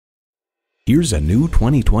Here's a new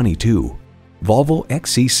 2022 Volvo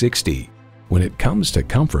XC60. When it comes to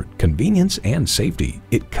comfort, convenience, and safety,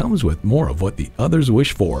 it comes with more of what the others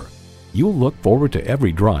wish for. You'll look forward to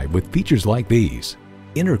every drive with features like these: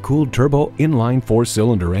 intercooled turbo inline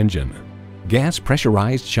 4-cylinder engine, gas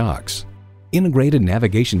pressurized shocks, integrated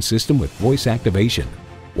navigation system with voice activation,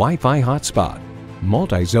 Wi-Fi hotspot,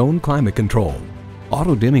 multi-zone climate control,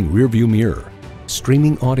 auto-dimming rearview mirror,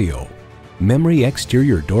 streaming audio, memory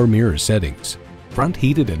exterior door mirror settings, front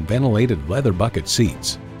heated and ventilated leather bucket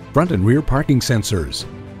seats, front and rear parking sensors,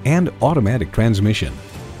 and automatic transmission.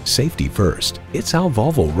 Safety first. It's how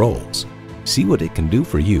Volvo rolls. See what it can do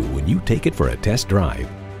for you when you take it for a test drive.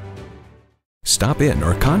 Stop in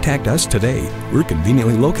or contact us today. We're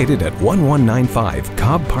conveniently located at 1195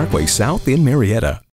 Cobb Parkway South in Marietta.